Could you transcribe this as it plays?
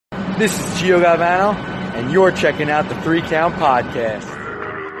This is Galvano, and you're checking out the 3 Count Podcast.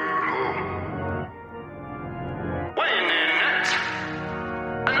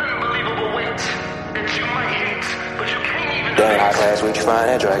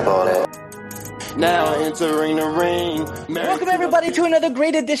 Now entering the ring. Welcome everybody to another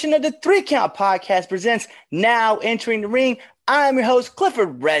great edition of the 3 Count Podcast presents Now Entering the Ring. I'm your host,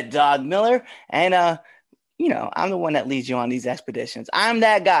 Clifford Red Dog Miller, and I'm the one that leads you on these expeditions. I'm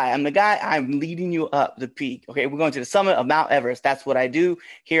that guy. I'm the guy. I'm leading you up the peak. Okay, we're going to the summit of Mount Everest. That's what I do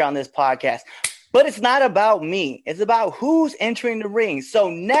here on this podcast. But it's not about me. It's about who's entering the ring. So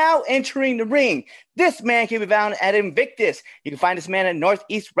now entering the ring, this man can be found at Invictus. You can find this man at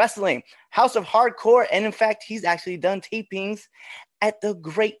Northeast Wrestling, House of Hardcore. And in fact, he's actually done tapings at the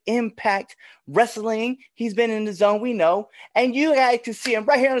Great Impact Wrestling. He's been in the zone, we know. And you guys can see him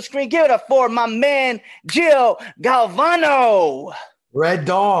right here on the screen. Give it up for my man, Galvano. Red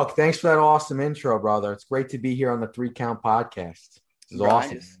Dog, thanks for that awesome intro, brother. It's great to be here on the 3 Count Podcast. This is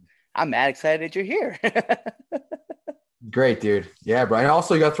awesome. I'm mad excited that you're here. Great, dude. Yeah, bro. And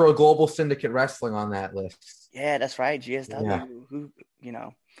also, you got to throw Global Syndicate Wrestling on that list. Yeah, that's right. GSW. Yeah.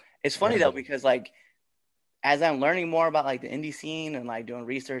 It's funny though, because as I'm learning more about the indie scene and doing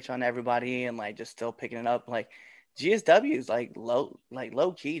research on everybody and just still picking it up, GSW is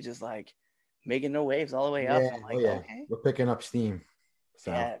low key, just making their waves all the way up. Yeah, okay. We're picking up steam.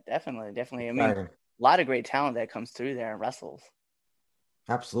 So. Yeah, definitely. I mean, a lot of great talent that comes through there and wrestles.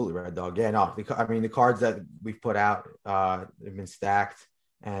 Absolutely, Red Dog. Yeah, no. The cards that we've put out have been stacked,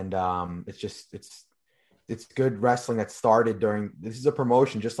 and it's good wrestling that started during. This is a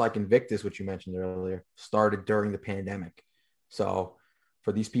promotion just like Invictus, which you mentioned earlier, started during the pandemic. So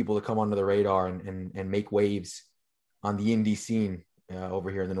for these people to come under the radar and make waves on the indie scene over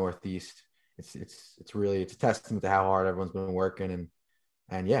here in the Northeast, it's really a testament to how hard everyone's been working,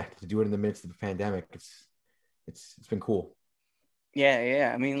 and yeah, to do it in the midst of a pandemic, it's been cool.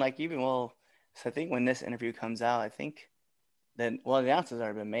 Yeah. I mean, so I think when this interview comes out, I think that, the announcements have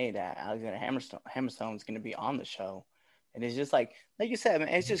already been made that Alexander Hammerstone is going to be on the show. And it's just like you said, man,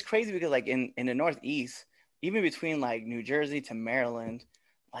 it's just crazy because in the Northeast, even between New Jersey to Maryland,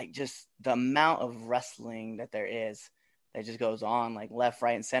 just the amount of wrestling that there is that just goes on left,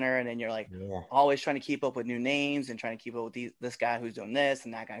 right, and center. And then you're always trying to keep up with new names and trying to keep up with this guy who's doing this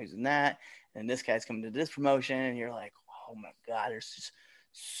and that guy who's doing that. And this guy's coming to this promotion. And you're like, oh my God, there's just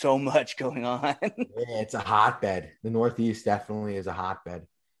so much going on. Yeah, it's a hotbed. The Northeast definitely is a hotbed.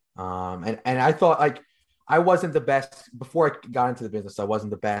 And I thought I wasn't the best before I got into the business. I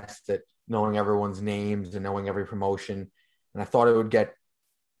wasn't the best at knowing everyone's names and knowing every promotion. And I thought it would get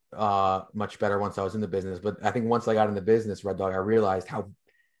much better once I was in the business. But I think once I got in the business, Red Dog, I realized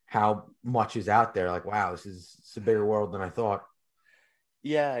how much is out there. Wow, it's a bigger world than I thought.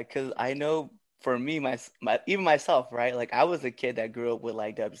 Yeah, because I know for me, even myself, right? I was a kid that grew up with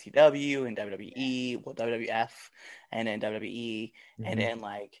WCW and WWE, WWF, and then WWE, and then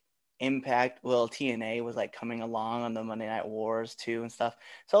Impact. Well, TNA was coming along on the Monday Night Wars too and stuff.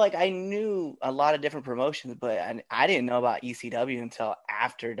 So I knew a lot of different promotions, but I didn't know about ECW until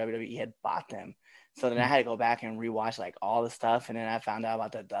after WWE had bought them. So then I had to go back and rewatch all the stuff, and then I found out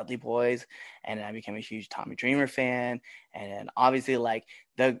about the Dudley Boys, and then I became a huge Tommy Dreamer fan, and then obviously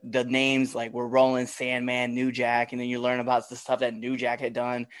the names were Roland, Sandman, New Jack, and then you learn about the stuff that New Jack had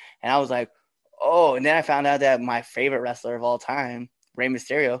done, and I was like, oh, and then I found out that my favorite wrestler of all time, Rey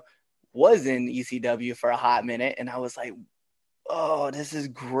Mysterio, was in ECW for a hot minute, and I was like, oh, this is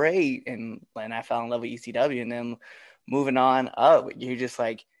great, and I fell in love with ECW, and then moving on up, you're just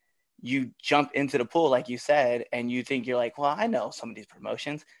you jump into the pool, like you said, and you think you're well, I know some of these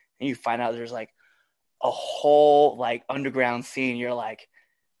promotions, and you find out there's a whole underground scene. You're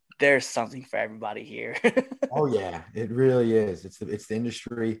there's something for everybody here. Oh yeah, it really is. It's the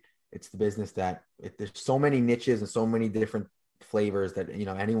industry. It's the business that there's so many niches and so many different flavors that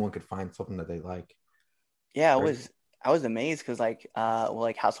anyone could find something that they like. Yeah, I was amazed because House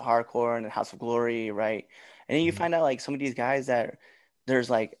of Hardcore and House of Glory, right? And then you find out some of these guys that there's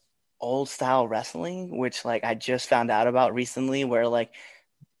old style wrestling, which I just found out about recently, where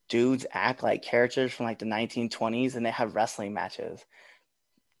dudes act like characters from the 1920s and they have wrestling matches.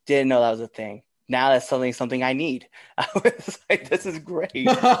 Didn't know that was a thing. Now that's something I need. I was this is great.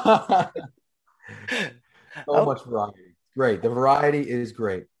 So much variety. Great. The variety is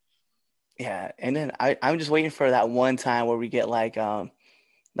great. Yeah. And then I'm just waiting for that one time where we get a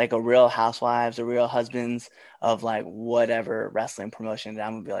Real Housewives or Real Husbands of whatever wrestling promotion that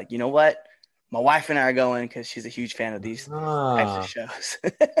I'm gonna be you know what, my wife and I are going because she's a huge fan of these types of shows.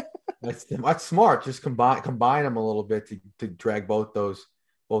 That's smart. Just combine them a little bit to drag both those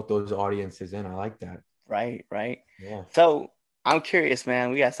both those audiences in. I like that. Right, right. Yeah. So I'm curious,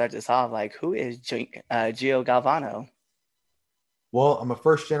 man. We gotta start this off. Like, who is Gio Galvano? Well, I'm a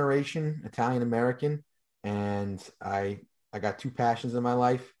first generation Italian American, and I got two passions in my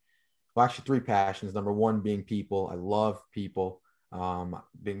life. Well, actually, three passions. Number one being people. I love people.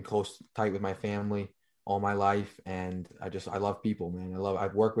 Been close, tight with my family all my life, and I love people, man.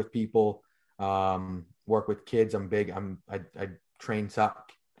 I've worked with people, work with kids. I'm big. I train soccer.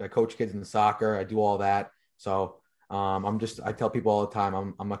 I coach kids in soccer. I do all that. So I tell people all the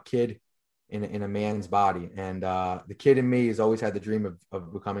time, I'm a kid in a man's body, and the kid in me has always had the dream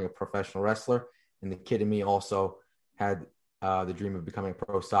of becoming a professional wrestler, and the kid in me also had the dream of becoming a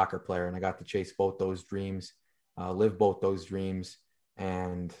pro soccer player, and I got to chase both those dreams, live both those dreams.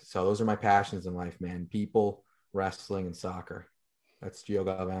 And so those are my passions in life, man. People, wrestling, and soccer. That's Gio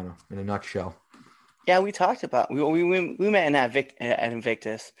Galvano in a nutshell. Yeah, we talked about we met in at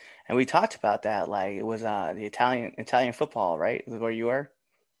Invictus, and we talked about that. Like it was the Italian football, right? Where you were?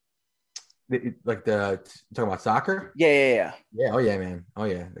 Like talking about soccer? Yeah, yeah, yeah. Yeah. Oh yeah, man. Oh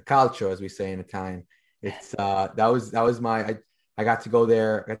yeah. The calcio, as we say in Italian. It's that was my I got to go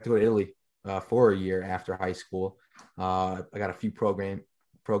there. I got to go to Italy for a year after high school. I got a few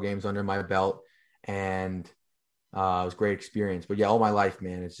pro games under my belt, and it was a great experience. But yeah, all my life,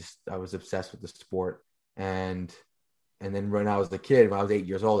 man, it's just I was obsessed with the sport, and then when I was a kid, when I was 8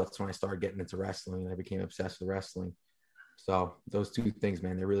 years old, that's when I started getting into wrestling, and I became obsessed with wrestling. So those two things,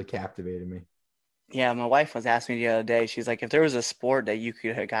 man, they really captivated me. Yeah, my wife was asking me the other day. She's like, if there was a sport that you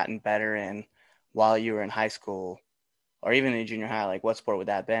could have gotten better in while you were in high school or even in junior high, like what sport would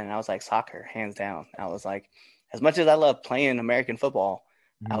that have been? And I was like, soccer, hands down. I was like, as much as I love playing American football,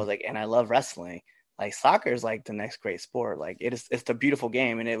 I Mhm. was like, and I love wrestling. Like soccer is like the next great sport. Like it's a beautiful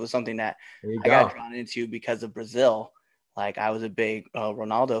game, and it was something that There you I got go. drawn into because of Brazil. Like I was a big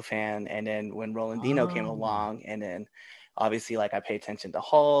Ronaldo fan, and then when Rolandinho came Oh, along, and then obviously like I pay attention to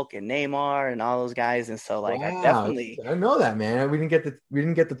Hulk and Neymar and all those guys, and so like I wow. definitely I didn't know that, man. We didn't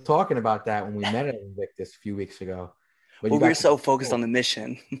get to talking about that when we met at Invictus a few weeks ago. But you well we were got to so focused on the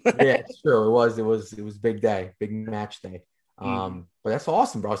mission. yeah, it's true. It was big day, big match day. Mhm. But that's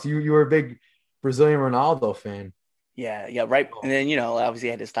awesome, bro. So you were a big Brazilian Ronaldo fan. Yeah, yeah, right. Oh, And then obviously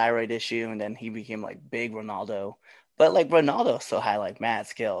he had his thyroid issue, and then he became like big Ronaldo. But like Ronaldo still had like mad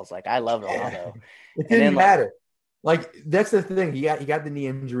skills. Like I love yeah. Ronaldo. It And then didn't like matter. Like that's the thing. He got the knee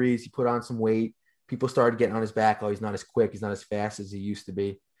injuries. He put on some weight. People started getting on his back. Oh, he's not as quick. He's not as fast as he used to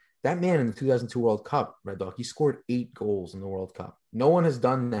be. That man in the 2002 World Cup, Red Dog, he scored 8 goals in the World Cup. No one has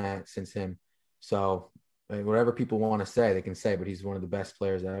done that since him. So whatever people want to say, they can say. But he's one of the best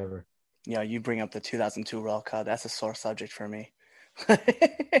players ever. you bring up the 2002 World Cup. That's a sore subject for me.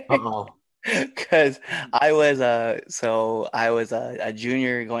 Uh-oh. Because I was a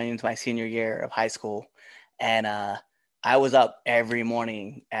junior going into my senior year of high school, and I was up every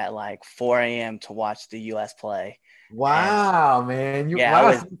morning at like 4 a.m. to watch the U.S. play. And Wow, man. You yeah,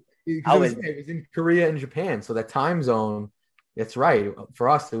 wow. Because I it was was it was in Korea and Japan. So that time zone, that's right. For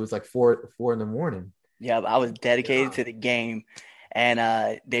us, it was like four in the morning. yeah, I was dedicated Yeah. to the game,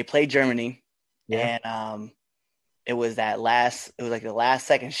 and they played Germany, Yeah. and it was like the last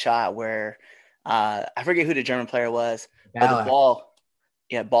second shot where I forget who the German player was, but the Balak.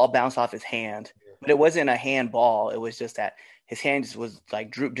 ball bounced off his hand, but it wasn't a hand ball. It was just that his hand just was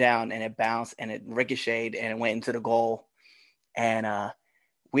like drooped down and it bounced and it ricocheted and it went into the goal. And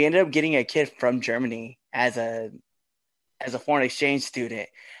we ended up getting a kid from Germany as a foreign exchange student,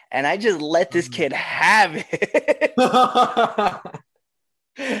 and I just let this kid have it.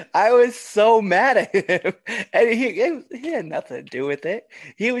 I was so mad at him, and he had nothing to do with it.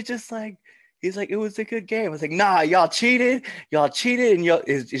 He was just like, he's like, it was a good game. I was like, nah, y'all cheated, and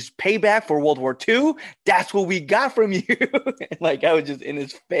it's payback for World War II. That's what we got from you. And like I was just in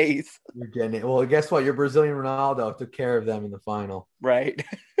his face, You're getting it. Well, guess what? Your Brazilian Ronaldo took care of them in the final. right?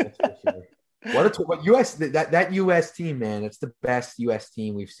 That's for sure. What US that US team, man? It's the best US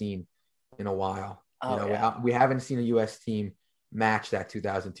team we've seen in a while. Oh yeah, We haven't seen a US team match that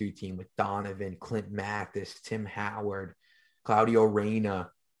 2002 team with Donovan, Clint Mathis, Tim Howard, Claudio Reyna.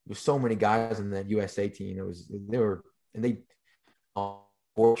 There's so many guys in that USA team. They were and they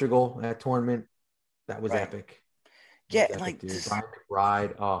Portugal that tournament. That was right. epic. That Yeah, was and epic, like dude. just Brian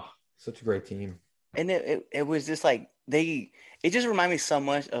McBride. Oh, such a great team. and it was just like it just reminded me so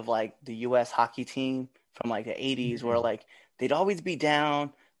much of like the US hockey team from like the 80s where Mhm. like they'd always be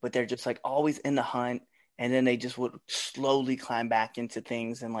down, but they're just like always in the hunt, and then they just would slowly climb back into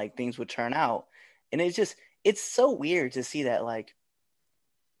things and like things would turn out. And it's so weird to see that like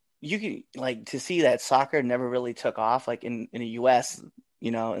you can like to see that soccer never really took off like in the US.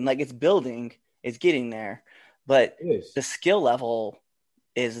 and like it's building, it's getting there, but It is. the skill level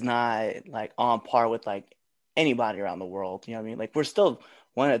is not like on par with like anybody around the world. You know what I mean? Like we're still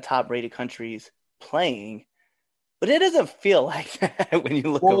one of the top rated countries playing, but it doesn't feel like that when you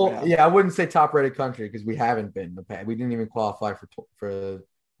look Well, around. yeah, I wouldn't say top rated country because we haven't been in the past. We didn't even qualify for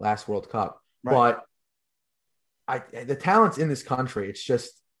last World Cup. Right. But the talent's in this country. It's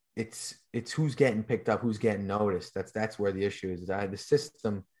just it's who's getting picked up, who's getting noticed. That's where the issue is. The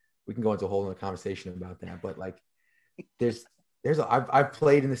system. We can go into a whole other conversation about that. But like, I've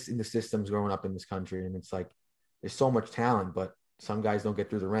played in the systems growing up in this country, and it's like there's so much talent, but some guys don't get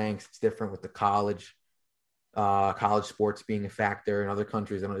through the ranks. It's different with the college sports being a factor in other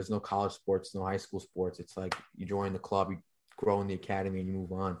countries. There's no college sports, no high school sports. It's like you join the club, you grow in the academy, and you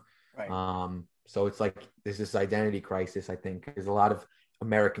move on. Right. So it's like there's this identity crisis, I think, because a lot of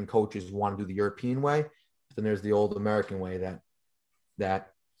American coaches want to do the European way, but then there's the old American way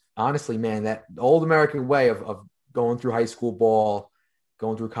that honestly, man, that old American way of going through high school ball,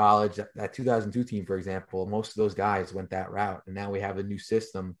 going through college, that 2002 team, for example, most of those guys went that route. And now we have a new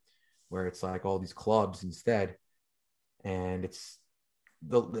system where it's like all these clubs instead. And it's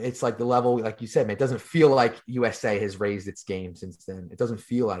like the level, like you said, man, it doesn't feel like USA has raised its game since then. It doesn't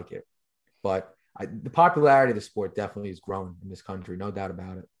feel like it. But the popularity of the sport definitely has grown in this country, no doubt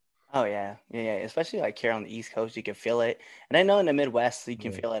about it. Oh yeah. Especially like here on the East Coast, you can feel it, and I know in the Midwest you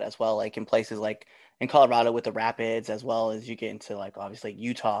can Yeah. feel it as well. Like in places like in Colorado with the Rapids, as well as you get into like obviously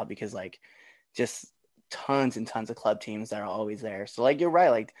Utah, because like just tons and tons of club teams that are always there. So like you're right,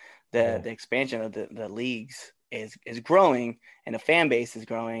 like the expansion of the leagues is growing and the fan base is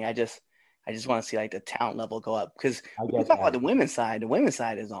growing. I just want to see like the talent level go up, because I we can get talk about that. the women's side. The women's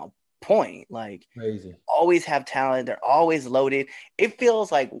side is on point. Like Crazy. always have talent. They're always loaded. It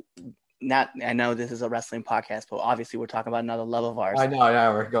feels like not. I know this is a wrestling podcast, but obviously we're talking about another love of ours. I know, yeah,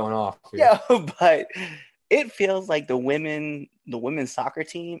 we're going off here. Yeah, but it feels like the women's soccer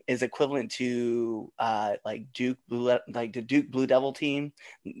team is equivalent to like like the Duke Blue Devil teams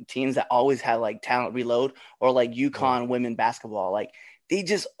that always have like talent reload, or like Yeah, UConn women basketball. Like they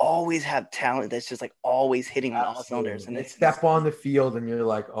just always have talent that's just like always hitting on all cylinders, absolutely. and They it's step on the field and you're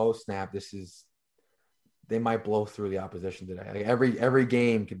like, oh snap, they might blow through the opposition today. Like every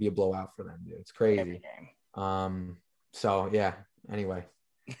game could be a blowout for them, dude. It's every crazy. game. So yeah. Anyway,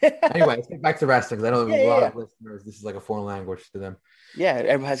 let's get back to wrestling because I know a lot Yeah. of listeners, this is like a foreign language to them. Yeah,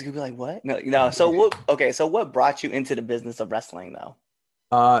 everybody's gonna be like, "What?" No, no. So what? Okay, so what brought you into the business of wrestling, though?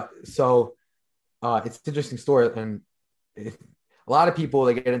 So it's an interesting story, and a lot of people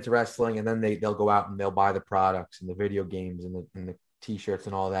they get into wrestling and then they'll go out and they'll buy the products and the video games and the t-shirts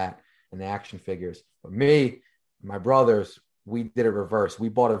and all that and the action figures. But me, my brothers, we did it reverse. We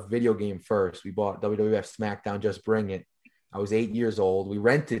bought a video game first. We bought WWF SmackDown Just Bring It. I was 8 years old. We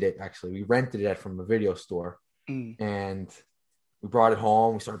rented it actually. We rented it from a video store Mm. and we brought it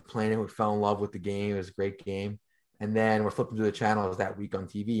home. We started playing it. We fell in love with the game. It was a great game. And then we're flipping through the channels that week on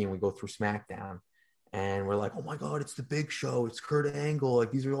TV and we go through SmackDown. And we're like, oh my God, it's the Big Show. It's Kurt Angle.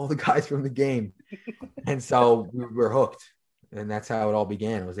 Like these are all the guys from the game. And so we were hooked. And that's how it all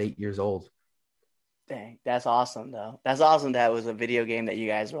began. I was 8 years old. Dang, that's awesome, though. That's awesome that it was a video game that you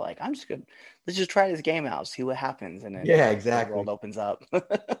guys were like, let's just try this game out, see what happens, and then Yeah, the world exactly. opens up.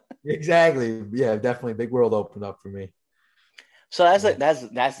 Exactly. Yeah, definitely. Big world opened up for me. So Yeah.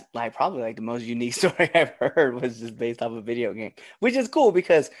 that's like probably like the most unique story I've heard was just based off a video game, which is cool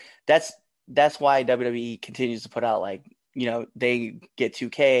because that's that's why WWE continues to put out like they get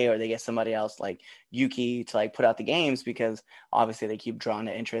 2K or they get somebody else like Yuki to like put out the games, because obviously they keep drawing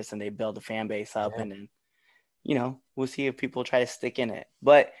the interest and they build the fan base up, Yeah. and then we'll see if people try to stick in it.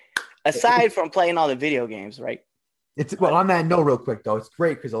 But aside from playing all the video games, right? It's well on that note, real quick though, it's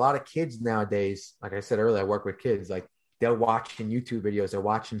great because a lot of kids nowadays, like I said earlier, I work with kids, like they're watching YouTube videos, they're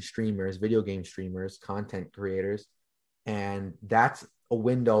watching streamers, video game streamers, content creators, and that's a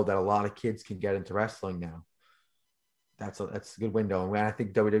window that a lot of kids can get into wrestling now. That's a good window, and I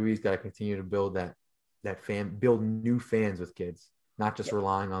think WWE's got to continue to build build new fans with kids, not just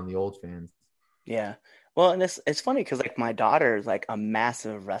relying on the old fans. Yeah. Well, and it's funny because like my daughter is like a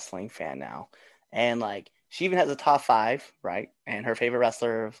massive wrestling fan now, and like she even has a top five, right? And her favorite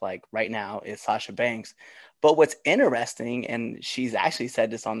wrestler like right now is Sasha Banks. But what's interesting, and she's actually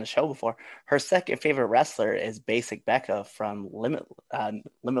said this on the show before, her second favorite wrestler is Basic Becca from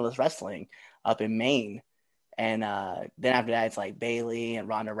Limitless Wrestling up in Maine. And then after that, it's like Bailey and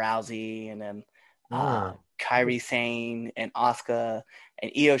Ronda Rousey, and then Ah, Kairi Sane and Asuka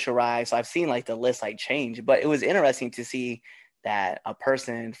and Io Shirai. So I've seen like the list like change, but it was interesting to see that a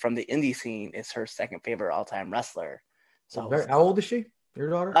person from the indie scene is her second favorite all time wrestler. So I was, how old is she? Your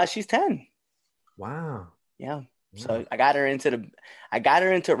daughter? She's 10. Wow. Yeah. Yeah. So I got her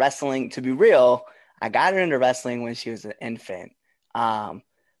into wrestling. To be real, I got her into wrestling when she was an infant. Um,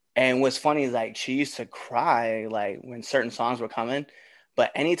 and what's funny is like she used to cry like when certain songs were coming,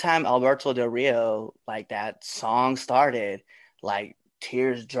 but anytime Alberto Del Rio like that song started, like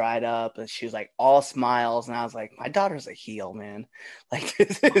tears dried up and she was like all smiles, and I was like, my daughter's a heel, man. Like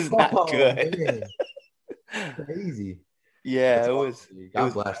this is not Oh good. man, crazy. Yeah, That's awesome, dude. it God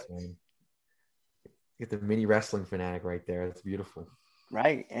was bless, man. You get the mini wrestling fanatic right there. That's beautiful.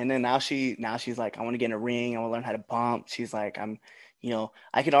 right. And then now she's like, I want to get in a ring. I want to learn how to bump. She's like,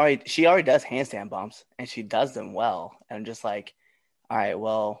 I can already she already does handstand bumps and she does them well. And I'm just like, all right,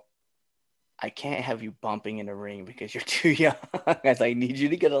 well, I can't have you bumping in the ring because you're too young. As I need you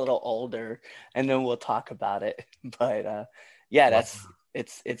to get a little older and then we'll talk about it. But yeah, Wow.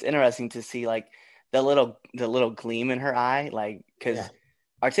 it's interesting to see like the little gleam in her eye, like Yeah. because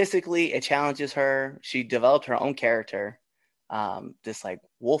artistically it challenges her. She developed her own character, this like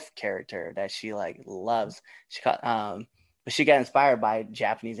wolf character that she like loves. But she got inspired by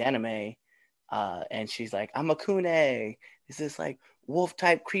Japanese anime, and she's like, I'm a kune. It's this like wolf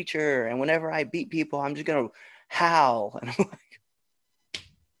type creature, and whenever I beat people, I'm just gonna howl. And I'm like,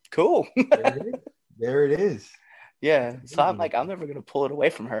 cool. There it is. There it is. Yeah. That's So I'm amazing. like, I'm never gonna pull it away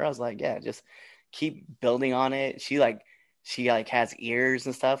from her. I was like, yeah, just keep building on it. She has ears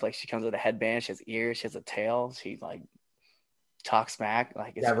and stuff. Like she comes with a headband, she has ears, she has a tail, she like talks smack.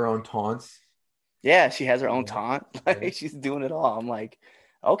 Like You it's have her own taunts. yeah, she has her own Yeah. taunt. Yeah. Like she's doing it all. I'm like,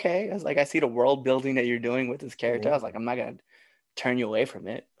 okay. I was like, I see the world building that you're doing with this character. I Yeah. was like, I'm not gonna turn you away from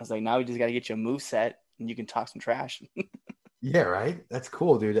it. I was like, now we just got to get you a move set and you can talk some trash. Yeah, right. That's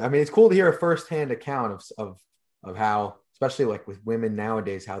cool, dude. I mean, it's cool to hear a firsthand account of how, especially like with women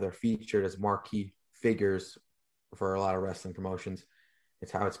nowadays, how they're featured as marquee figures for a lot of wrestling promotions.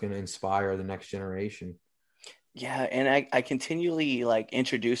 It's how it's going to inspire the next generation. Yeah, and I continually like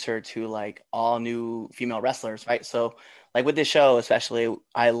introduce her to like all new female wrestlers, right? So like with this show, especially,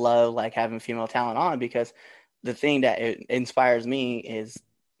 I love like having female talent on because the thing that it inspires me is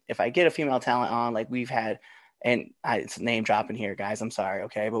if I get a female talent on, like we've had, it's name dropping here, guys. I'm sorry,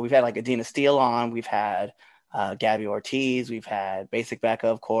 okay, but we've had like Adina Steele on, we've had Gabby Ortiz, we've had Basic Becca,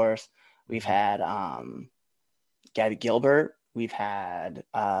 of course, we've had Gabby Gilbert, we've had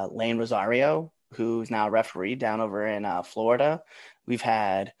Lane Rosario, who's now a referee down over in Florida. We've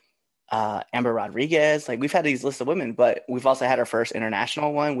had Amber Rodriguez. Like we've had these lists of women, but we've also had our first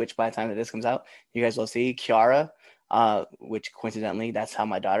international one, which by the time that this comes out, you guys will see Kiara, which coincidentally, that's how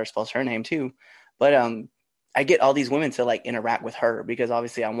my daughter spells her name too. But I get all these women to like interact with her because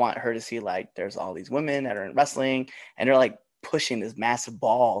obviously I want her to see like there's all these women that are in wrestling and they're like pushing this massive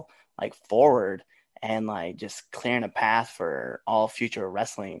ball like forward and like just clearing a path for all future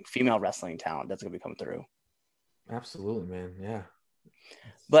female wrestling talent that's gonna be coming through. Absolutely, man. Yeah.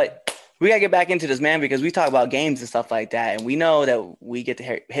 But we gotta get back into this, man, because we talk about games and stuff like that, and we know that we get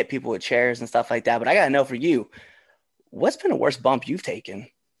to hit people with chairs and stuff like that. But I gotta know for you, what's been the worst bump you've taken?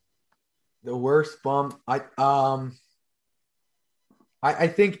 The worst bump. I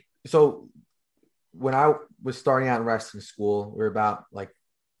think so. When I was starting out in wrestling school, we were about like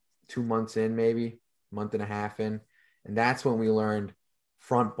 2 months in, maybe month and a half in, and that's when we learned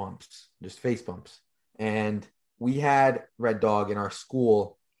front bumps, just face bumps. And we had Red Dog in our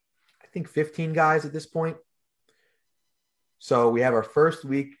school, I think 15 guys at this point. So we have our first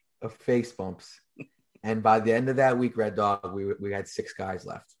week of face bumps, and by the end of that week, Red Dog, we had 6 guys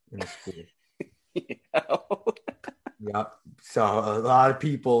left in the school. You know? Yep. So a lot of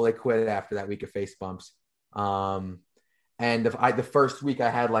people they quit after that week of face bumps. And the first week I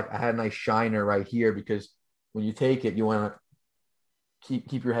had a nice shiner right here because when you take it, you want to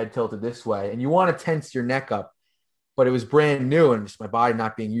keep your head tilted this way and you want to tense your neck up. But it was brand new and just my body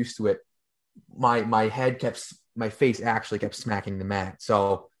not being used to it. My face actually kept smacking the mat.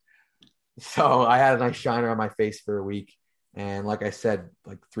 So I had a nice shiner on my face for a week. And like I said,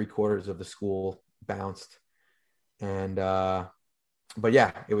 like 3/4 of the school bounced. And but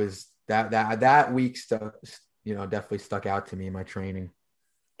yeah, it was that week stuff, definitely stuck out to me in my training.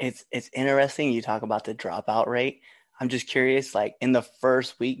 It's interesting you talk about the dropout rate. I'm just curious, like in the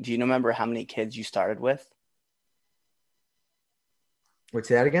first week, do you remember how many kids you started with? What's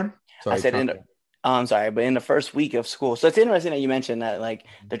that again? I Sorry, said I'm sorry, but in the first week of school. So it's interesting that you mentioned that like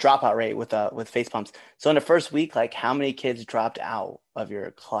the dropout rate with face pumps. So in the first week, like how many kids dropped out of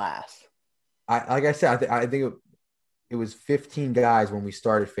your class? like I said, I think it was 15 guys when we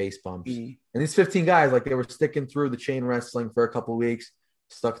started face bumps. Mm. And these 15 guys, like they were sticking through the chain wrestling for a couple of weeks,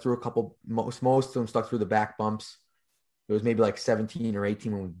 stuck through most of them stuck through the back bumps. It was maybe like 17 or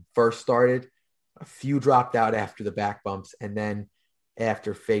 18 when we first started. A few dropped out after the back bumps, and then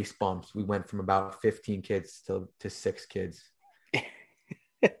after face bumps, we went from about 15 kids to 6 kids.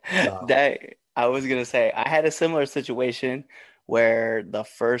 So, That I was gonna say, I had a similar situation where the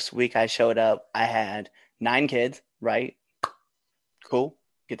first week I showed up, I had 9 kids, right? Cool.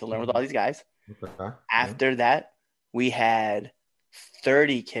 Get to learn with all these guys. okay. Yeah. After that, we had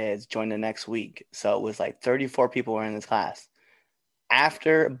 30 kids join the next week. So it was like 34 people were in this class.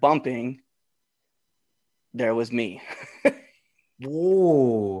 After bumping, there was me.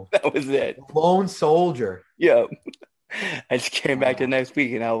 Whoa. That was it. Lone soldier. Yeah. I just came back the Wow. next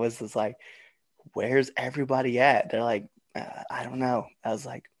week and I was just like, where's everybody at? They're like, I don't know. I was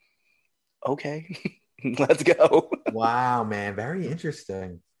like, okay, let's go. Wow, man. Very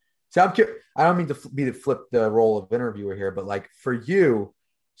interesting. So I'm curious. I don't mean to flip the role of interviewer here, but like for you,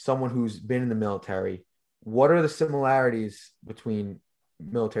 someone who's been in the military, what are the similarities between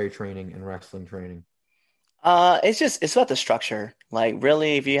military training and wrestling training? It's about the structure. Like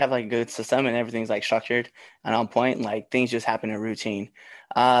really, if you have like a good system and everything's like structured and on point, like things just happen in routine.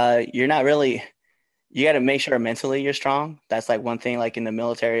 You're not really you got to make sure mentally you're strong. That's like one thing like in the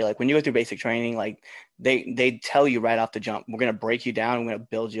military, like when you go through basic training, like they tell you right off the jump, we're going to break you down, we're going to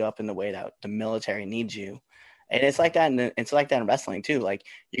build you up in the way that the military needs you. And it's like that it's like that in wrestling too. Like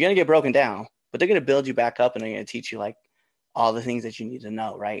you're going to get broken down, but they're going to build you back up and they're going to teach you like all the things that you need to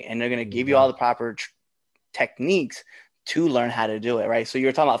know, right? And they're going to give you all Yeah. the proper techniques to learn how to do it, right? So you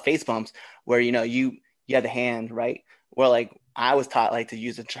were talking about face bumps where you had the hand, right? Where like I was taught like to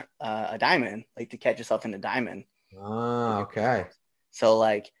use a diamond, like to catch yourself in a diamond. Ah, okay. So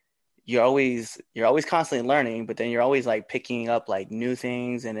like you're always constantly learning, but then you're always like picking up like new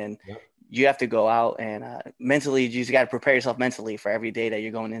things, and then Yep. you have to go out and mentally you just got to prepare yourself mentally for every day that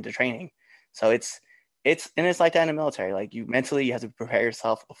you're going into training. So it's like that in the military. Like you have to prepare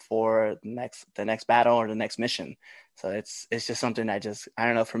yourself for the next battle or the next mission. So it's just something that just I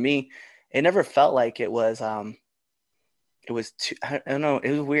don't know. For me, it never felt like it was too, I don't know,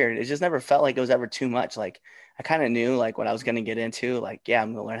 it was weird. It just never felt like it was ever too much. Like I kind of knew like what I was gonna get into. Like, yeah,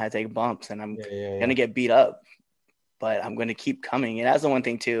 I'm gonna learn how to take bumps and I'm Yeah, yeah, gonna yeah. get beat up, but I'm gonna keep coming. And that's the one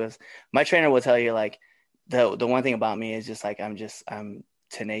thing too, is my trainer will tell you like the one thing about me is just like I'm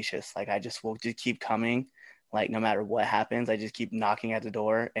tenacious. Like I just will just keep coming. Like no matter what happens, I just keep knocking at the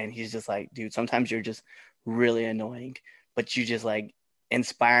door. And he's just like, dude, sometimes you're just really annoying, but you just like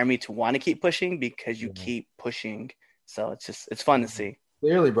inspire me to want to keep pushing because you Yeah. keep pushing. So it's fun to see.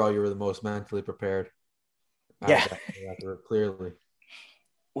 Clearly, bro, you were the most mentally prepared out Yeah. of that group. Clearly.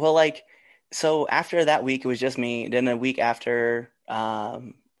 Well, like, so after that week, it was just me. Then the week after, I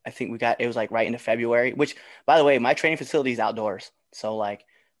think it was like right into February, which, by the way, my training facility is outdoors. So, like,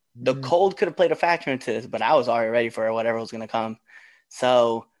 the Mm. cold could have played a factor into this, but I was already ready for whatever was going to come.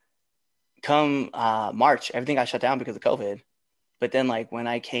 So, come March, everything got shut down because of COVID. But then, like, when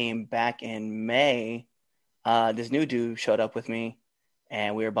I came back in May, this new dude showed up with me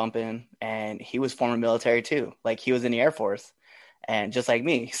and we were bumping, and he was former military too. Like, he was in the Air Force and just like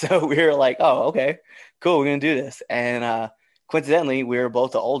me. So we were like, oh, okay, cool, we're gonna do this. And coincidentally, we were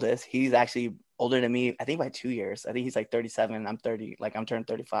both the oldest. He's actually older than me, I think by 2 years. I think he's like 37 and I'm 30, like I'm turning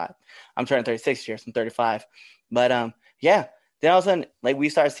 35. I'm turning 36 years, I'm 35. But yeah. Then all of a sudden, like we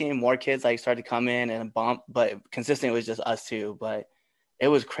started seeing more kids like start to come in and bump, but consistent was just us two. But it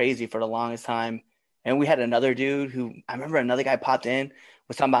was crazy for the longest time. And we had another dude who I remember another guy popped in,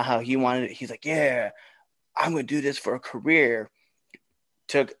 was talking about how he wanted it. He's like, yeah, I'm gonna do this for a career.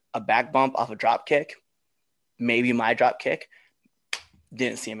 Took a back bump off a drop kick, maybe my drop kick.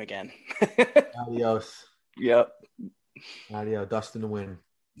 Didn't see him again. Adios. Yep. Adios. Dust in the wind.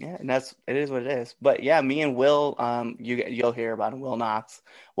 Yeah, and it is what it is. But yeah, me and Will, you'll hear about him, Will Knox.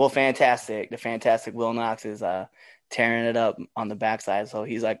 Will Fantastic, the fantastic Will Knox is tearing it up on the backside. So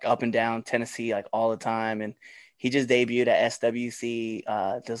he's like up and down Tennessee like all the time, and he just debuted at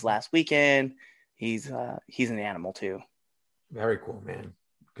SWC this last weekend. He's an animal too. Very cool, man.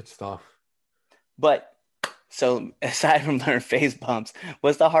 Good stuff. But so aside from learning face bumps,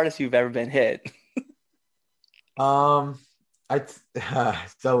 what's the hardest you've ever been hit? Um, I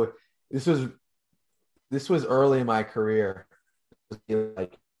so this was early in my career,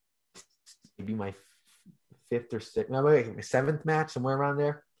 like maybe my fifth or sixth, no, wait, my seventh match, somewhere around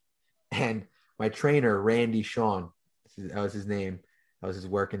there. And my trainer, Randy Shawn, that was his name. That was his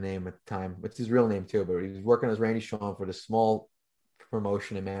working name at the time. It's his real name too, but he was working as Randy Shawn for the small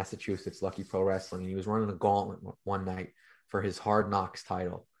promotion in Massachusetts, Lucky Pro Wrestling. And he was running a gauntlet one night for his Hard Knocks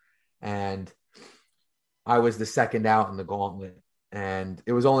title. And I was the second out in the gauntlet. And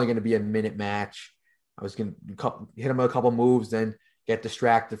it was only going to be a minute match. I was going to hit him with a couple moves, then get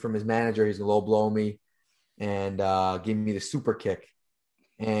distracted from his manager. He's going to low blow me and give me the super kick.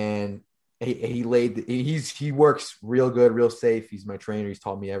 And he works real good, real safe. He's my trainer. He's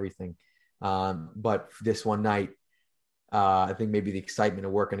taught me everything. But this one night, I think maybe the excitement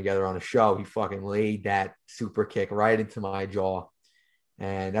of working together on a show, he fucking laid that super kick right into my jaw.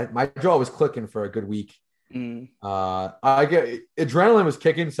 And my jaw was clicking for a good week. I get adrenaline was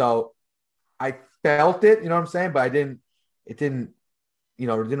kicking, so I felt it, you know what I'm saying? But it didn't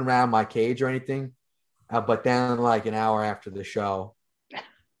round my cage or anything. But then like an hour after the show,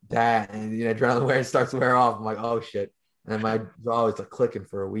 and adrenaline starts to wear off. I'm like, oh shit. And then my jaw was like clicking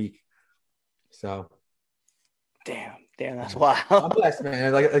for a week. So damn, that's wild. I'm blessed,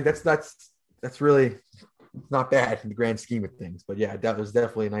 man. Like that's really not bad in the grand scheme of things. But yeah, that was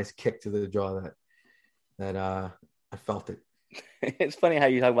definitely a nice kick to the jaw that I felt it. It's funny how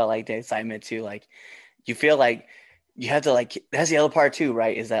you talk about like the excitement too. Like you feel like you have to like, that's the other part too,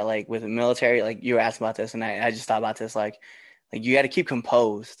 right? Is that like with the military, like you were asking about this and I just thought about this, like you got to keep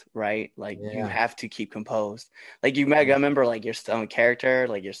composed, right? Like you have to keep composed. Like you might remember, like you're still in character,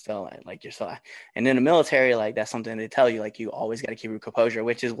 like you're still, and in the military, like that's something they tell you, like you always got to keep your composure,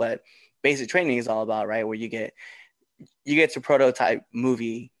 which is what basic training is all about, right? Where you get to prototype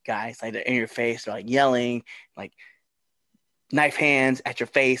movie guys, like they're in your face, they're like yelling, like knife hands at your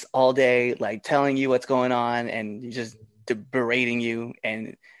face all day, like telling you what's going on and just berating you,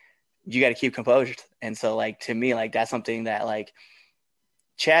 and you got to keep composure. And so like to me, like that's something that like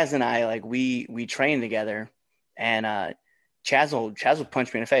Chaz and I, like we train together, and Chaz will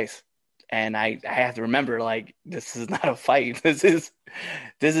punch me in the face, and I have to remember, like, this is not a fight. This is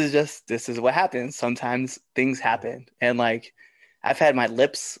what happens. Sometimes things happen, and like I've had my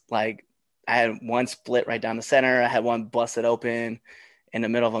lips, like I had one split right down the center. I had one busted open in the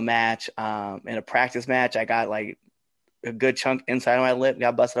middle of a match. In a practice match, I got like a good chunk inside of my lip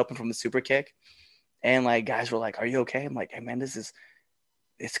got busted open from the super kick. And like guys were like, "Are you okay?" I'm like, "Hey man,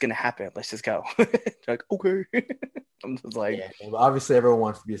 it's gonna happen. Let's just go." Like, okay. I'm just like, yeah, obviously everyone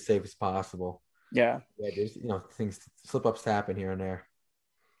wants to be as safe as possible. Yeah. There's things, slip ups happen here and there.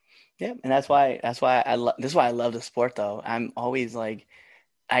 Yeah, and that's why I love the sport though. I'm always like,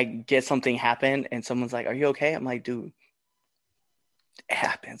 I get something happen and someone's like, "Are you okay?" I'm like, "Dude, it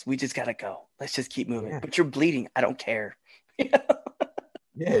happens. We just gotta go. Let's just keep moving." But you're bleeding. I don't care.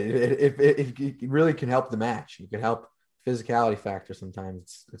 Yeah, it really can help the match. You can help physicality factor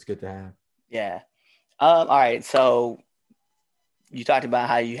sometimes. It's good to have. Yeah. All right. So you talked about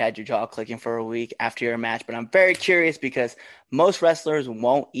how you had your jaw clicking for a week after your match, but I'm very curious because most wrestlers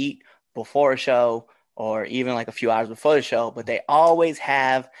won't eat before a show or even like a few hours before the show, but they always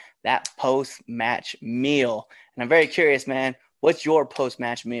have that post-match meal. And I'm very curious, man, what's your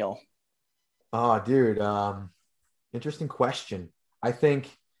post-match meal? Oh, dude. Interesting question. I think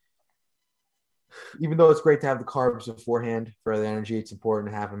even though it's great to have the carbs beforehand for the energy, it's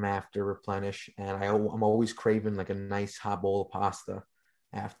important to have them after, replenish. And I'm always craving like a nice hot bowl of pasta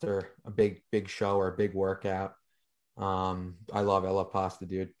after a big show or a big workout. I love pasta,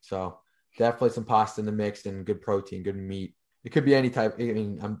 dude. So definitely some pasta in the mix and good protein, good meat. It could be any type. I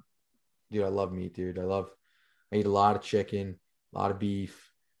mean, I love meat, dude. I eat a lot of chicken, a lot of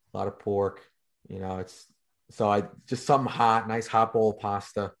beef, a lot of pork. I just something hot, nice hot bowl of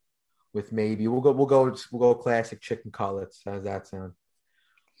pasta with maybe we'll go classic chicken cutlets. How does that sound?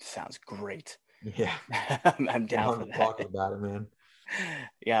 Sounds great. Yeah, I'm down for that. Talking about it, man.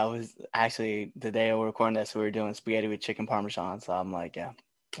 Yeah, it was actually the day we were recording this, we were doing spaghetti with chicken parmesan. So I'm like, yeah,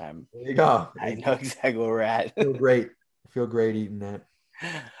 there you go. I know exactly where we're at. I feel great eating that.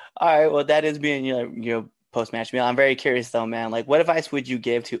 All right, well, that is being your post match meal. I'm very curious though, man. Like, what advice would you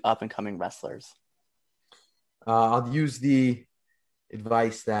give to up and coming wrestlers? I'll use the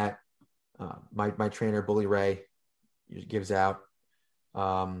advice that my trainer Bully Ray gives out.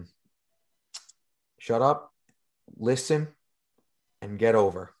 Shut up, listen, and get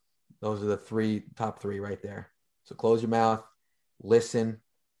over. Those are the top three right there. So close your mouth, listen.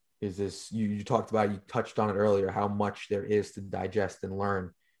 Is this you talked about? You touched on it earlier. How much there is to digest and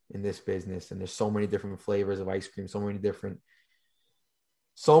learn in this business, and there's so many different flavors of ice cream, so many different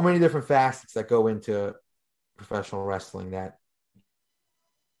facets that go into professional wrestling that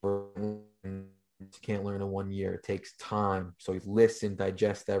you can't learn in 1 year. It takes time. So you listen,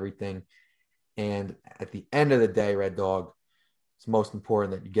 digest everything. And at the end of the day, Red Dog, it's most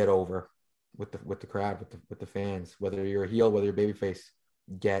important that you get over with the crowd, with the fans, whether you're a heel, whether you're a babyface,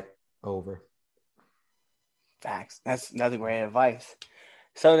 get over. Facts. That's great advice.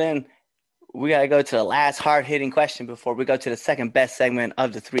 So then we got to go to the last hard-hitting question before we go to the second best segment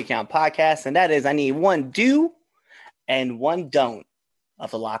of the Three Count podcast, and that is I need one do and one don't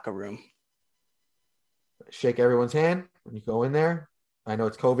of the locker room. Shake everyone's hand when you go in there. I know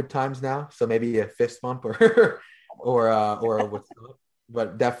it's COVID times now, so maybe a fist bump or what's up,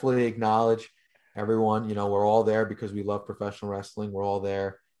 but definitely acknowledge everyone. You know, we're all there because we love professional wrestling. We're all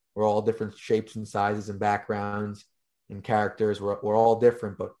there. We're all different shapes and sizes and backgrounds and characters. We're all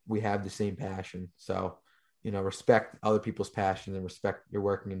different, but we have the same passion. So, you know, respect other people's passion and respect your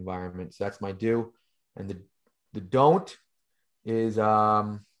working environment. So that's my do. And the don't is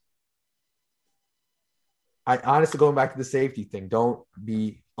I honestly, going back to the safety thing, don't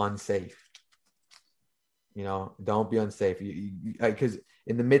be unsafe. You know, don't be unsafe. Because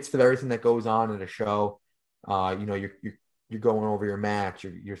in the midst of everything that goes on in a show, you know, you're going over your match.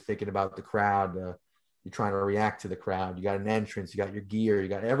 You're thinking about the crowd. You're trying to react to the crowd. You got an entrance. You got your gear. You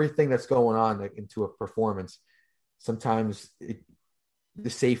got everything that's going on into a performance. Sometimes the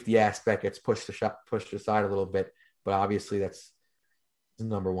safety aspect gets pushed aside a little bit, but obviously that's the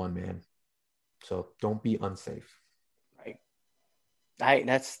number one, man. So don't be unsafe. Right.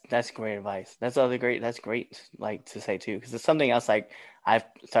 That's great advice. That's great like to say too, because it's something else like I've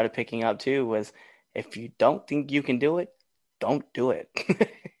started picking up too was if you don't think you can do it, don't do it.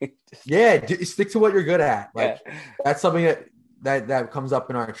 Stick to what you're good at. Like that's something that comes up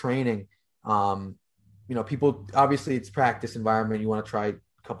in our training. You know, people obviously it's practice environment. You want to try a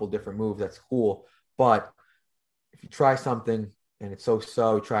couple different moves. That's cool. But if you try something and it's so,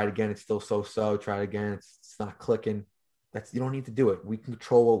 try it again. It's still so, try it again. It's not clicking. You don't need to do it. We can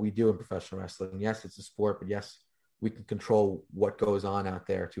control what we do in professional wrestling. Yes, it's a sport, but yes, we can control what goes on out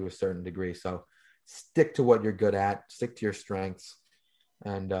there to a certain degree. So stick to what you're good at, stick to your strengths,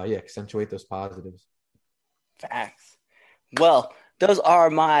 and accentuate those positives. Facts. Well, those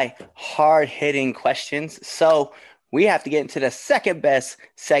are my hard-hitting questions. So we have to get into the second best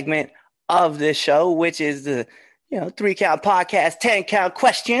segment of this show, which is the 3 Count Podcast, 10 count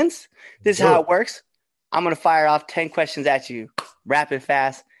questions. This is how it works. I'm going to fire off 10 questions at you, rapid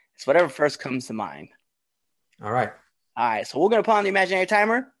fast. It's whatever first comes to mind. All right. So we're going to put on the imaginary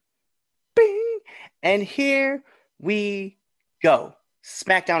timer. Bing! And here we go.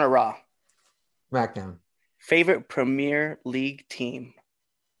 SmackDown or Raw? SmackDown. Favorite Premier League team?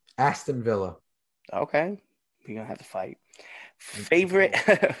 Aston Villa. Okay. We're going to have to fight. Favorite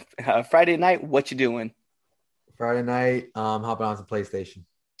Friday night, what you doing? Friday night, hopping on some PlayStation.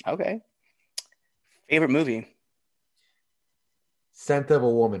 Okay. Favorite movie? Scent of a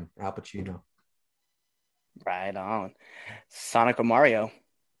Woman, Al Pacino. Right on. Sonic or Mario?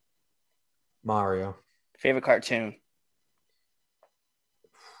 Mario. Favorite cartoon?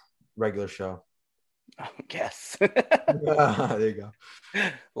 Regular Show. Guess. There you go.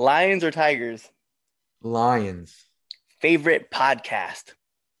 Lions or Tigers? Lions. Favorite podcast?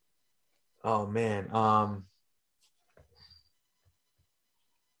 Oh man.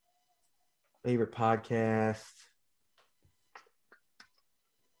 Favorite podcast.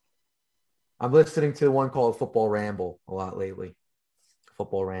 I'm listening to one called Football Ramble a lot lately.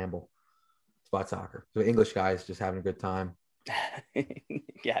 Football Ramble. It's about soccer. So English guys just having a good time.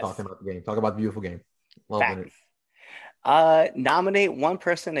 Yes. Talking about the game. Talking about the beautiful game. Loving it. Nominate one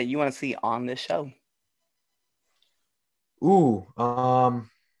person that you want to see on this show. Ooh. One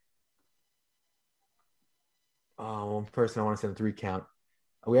person I want to send a 3 count.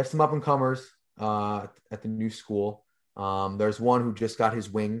 We have some up-and-comers at the new school. There's one who just got his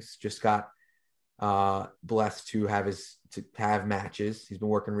wings, just got blessed to have matches. He's been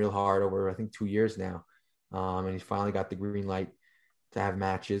working real hard over, I think, 2 years now. And he's finally got the green light to have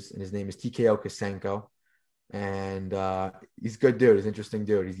matches. And his name is TKO Kosenko. And he's a good dude. He's an interesting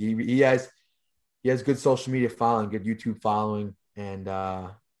dude. He has good social media following, good YouTube following. And,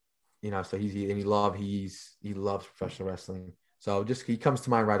 so he loves professional wrestling. So he comes to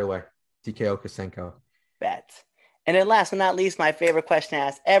mind right away. TKO Kosenko. Bet. And then last but not least, my favorite question to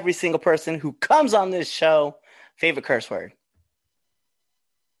ask every single person who comes on this show, favorite curse word?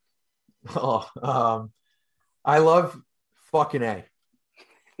 I love fucking A.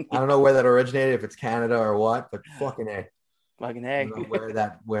 I don't know where that originated, if it's Canada or what, but fucking A. Fucking A. I don't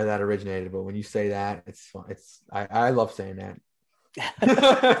know where that originated, but when you say that, it's fun. I love saying that.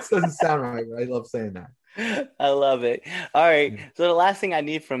 It doesn't sound right, but I love saying that. I love it. All right. So the last thing I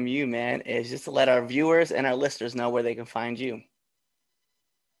need from you, man, is just to let our viewers and our listeners know where they can find you.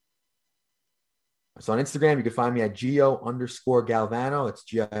 So on Instagram, you can find me at Gio_Galvano. It's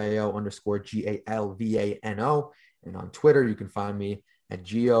GIO_GALVANO. And on Twitter, you can find me at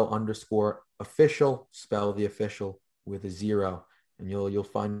Gio_official, spell the official with a 0. and you'll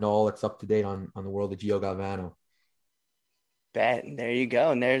find all that's up to date on the world of Gio Galvano. Bet. There you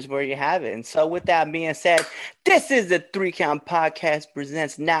go. And there's where you have it. And so with that being said, this is the 3 Count Podcast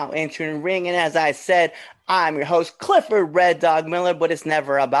presents Now Entering the Ring. And as I said, I'm your host, Clifford Red Dog Miller, but it's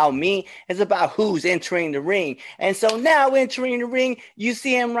never about me. It's about who's entering the ring. And so now entering the ring, you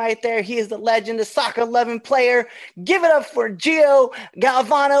see him right there. He is the legend, the soccer loving player. Give it up for Gio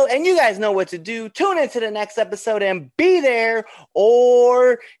Galvano. And you guys know what to do. Tune into the next episode and be there,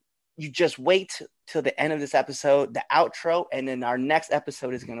 or you just wait till the end of this episode, the outro, and then our next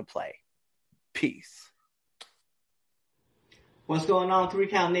episode is going to play. Peace. What's going on, 3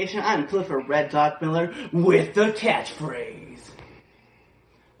 Count Nation? I'm Clifford Red Dog Miller with the catchphrase.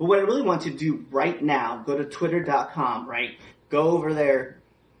 But what I really want you to do right now, go to twitter.com, right? Go over there,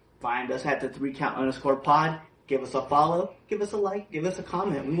 find us at the 3 Count _ pod, give us a follow, give us a like, give us a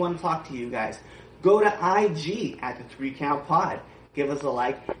comment. We want to talk to you guys. Go to IG at the 3 Count pod. Give us a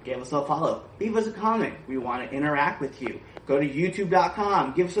like, give us a follow, leave us a comment. We want to interact with you. Go to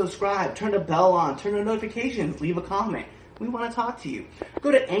youtube.com, give us a subscribe, turn the bell on, turn the notifications, leave a comment. We want to talk to you. Go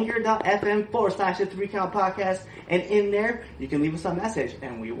to anchor.fm / the 3 Count Podcast, and in there, you can leave us a message,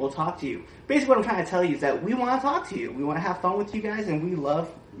 and we will talk to you. Basically, what I'm trying to tell you is that we want to talk to you. We want to have fun with you guys, and we love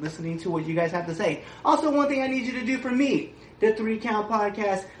listening to what you guys have to say. Also, one thing I need you to do for me, the 3 Count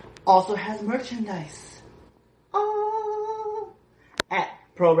Podcast also has merchandise. At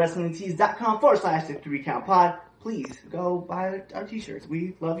prowrestlingtees.com / the 3 Count pod. Please go buy our t-shirts.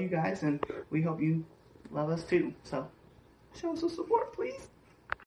 We love you guys, and we hope you love us too. So show us some support, please.